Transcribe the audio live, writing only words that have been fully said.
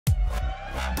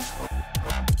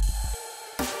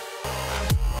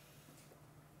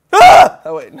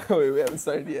Oh wait, no, wait, we haven't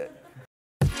started yet.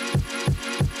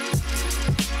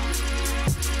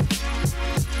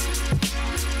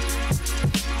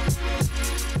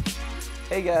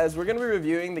 Hey guys, we're going to be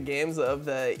reviewing the games of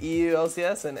the EU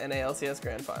LCS and NA LCS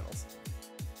Grand Finals.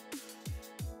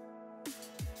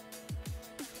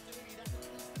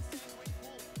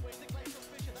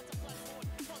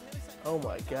 Oh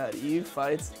my god, EU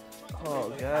fights.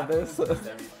 Oh god, there's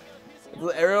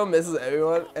everyone misses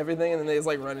everything, and then they just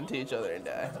like run into each other and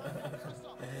die.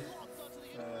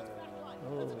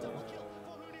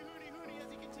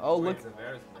 Oh look,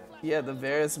 yeah, the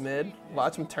Varus mid.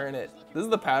 Watch him turn it. This is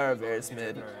the power of Varus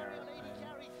mid.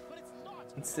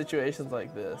 In situations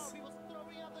like this.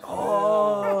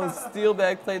 Oh,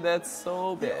 Steelback played that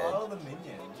so bad.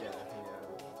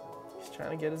 He's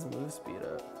trying to get his move speed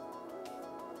up.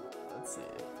 Let's see.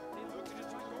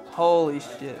 Holy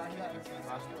shit.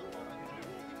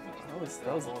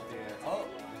 That was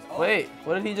wait,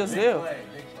 what did he just do?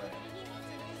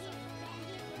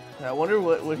 I wonder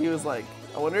what he was like.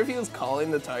 I wonder if he was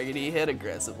calling the target he hit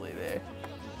aggressively there.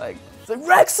 Like, it's like,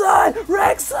 Rek'Sai!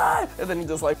 Rek'Sai! And then he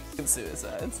just like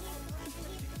suicides.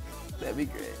 That'd be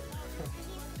great.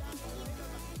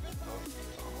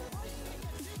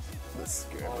 The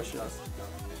skirmishes.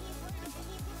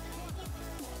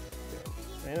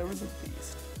 Raynover's a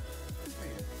beast.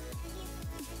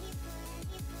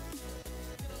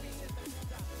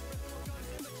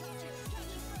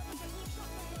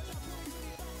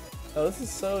 Oh, this is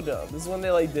so dumb. This is when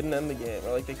they like didn't end the game,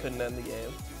 or like they couldn't end the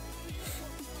game.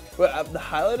 But the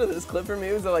highlight of this clip for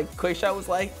me was that like Quickshot was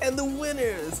like, and the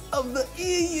winners of the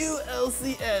EU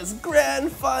LCS Grand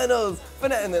Finals,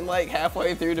 and then like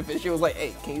halfway through, Xpecial was like,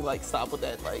 hey, can you like stop with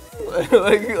that? Like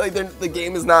the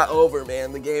game is not over,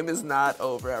 man. The game is not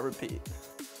over. I repeat.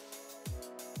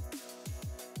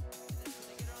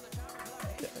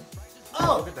 Okay.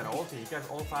 Oh, look at that ulti. You got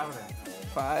all 5 of them.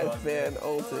 5-man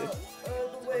ulti.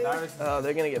 Oh,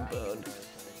 they're gonna get boned.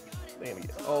 They're gonna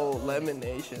get. Oh, Lemon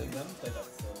Nation.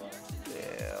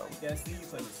 Damn.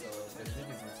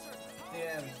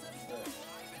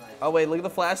 Oh wait, look at the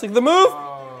flash, look at the move!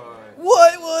 Oh.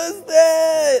 What was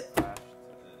that?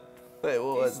 Wait,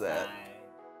 what was that?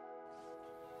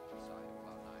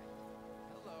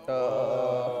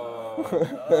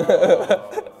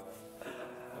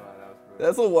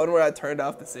 That's the one where I turned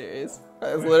off the series.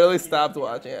 I just literally stopped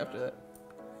watching after that.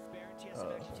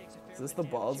 Is this the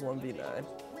balls 1v9?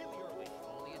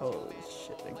 Holy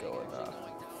shit, they're going off.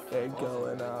 They're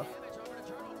going off.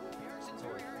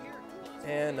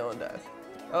 And no one dies.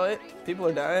 Oh wait, people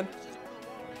are dying.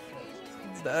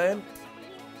 It's dying.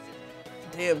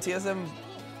 Damn, TSM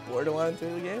borderline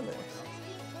through the game there.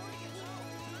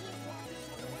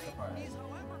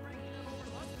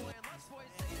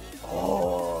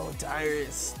 Oh,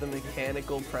 Dyrus, the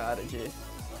mechanical prodigy.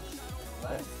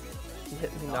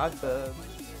 He knocked the...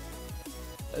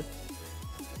 I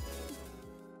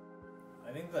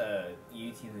think the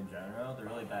EU teams in general, they're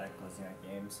really bad at closing out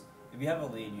games. If you have a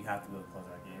lead, you have to be able to close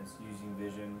out games using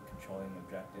vision, controlling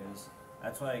objectives.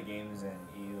 That's why games in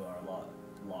EU are a lot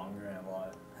longer and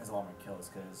has a lot more kills,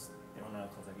 because they don't know how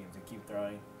to close out games. They keep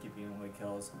throwing, keep giving away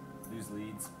kills, lose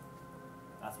leads.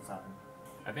 That's what's happening.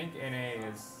 I think NA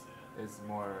is a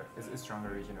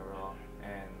stronger region overall,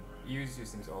 and EU's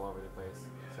just seems all over the place.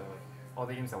 So all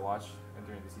the games I watched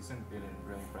during the season didn't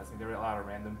really impress me. There were a lot of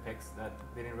random picks that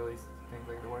they didn't really think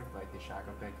like they worked, like the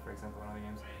Shaka pick, for example, in one of the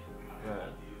games.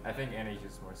 But I think NA is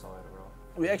just more solid overall.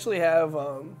 We actually have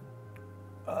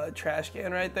a trash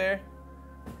can right there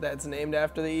that's named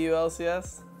after the EU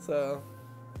LCS. So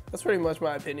that's pretty much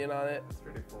my opinion on it. It's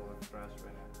pretty full of trash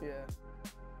right now. Yeah.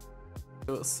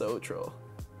 It was so troll.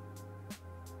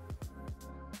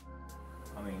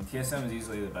 I mean, TSM is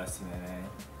easily the best team in NA,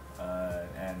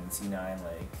 and C9,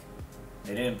 like,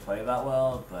 they didn't play that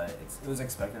well, but it was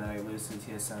expected that they lose to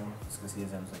TSM just because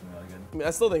TSM is looking really good. I mean,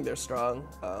 I still think they're strong.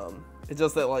 It's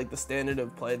just that like the standard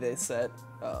of play they set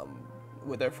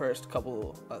with their first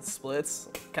couple splits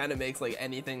kind of makes like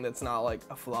anything that's not like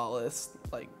a flawless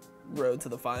like road to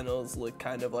the finals look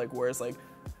kind of like worse. Like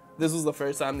this was the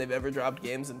first time they've ever dropped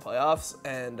games in playoffs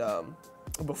and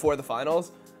before the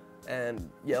finals, and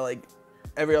yeah, like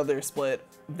every other split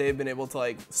they've been able to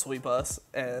like sweep us,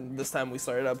 and this time we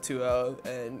started up 2-0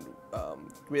 and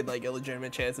we had like a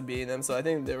legitimate chance of beating them. So I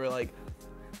think they were like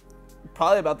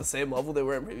probably about the same level they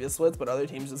were in previous splits, but other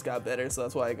teams just got better, so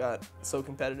that's why it got so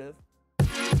competitive.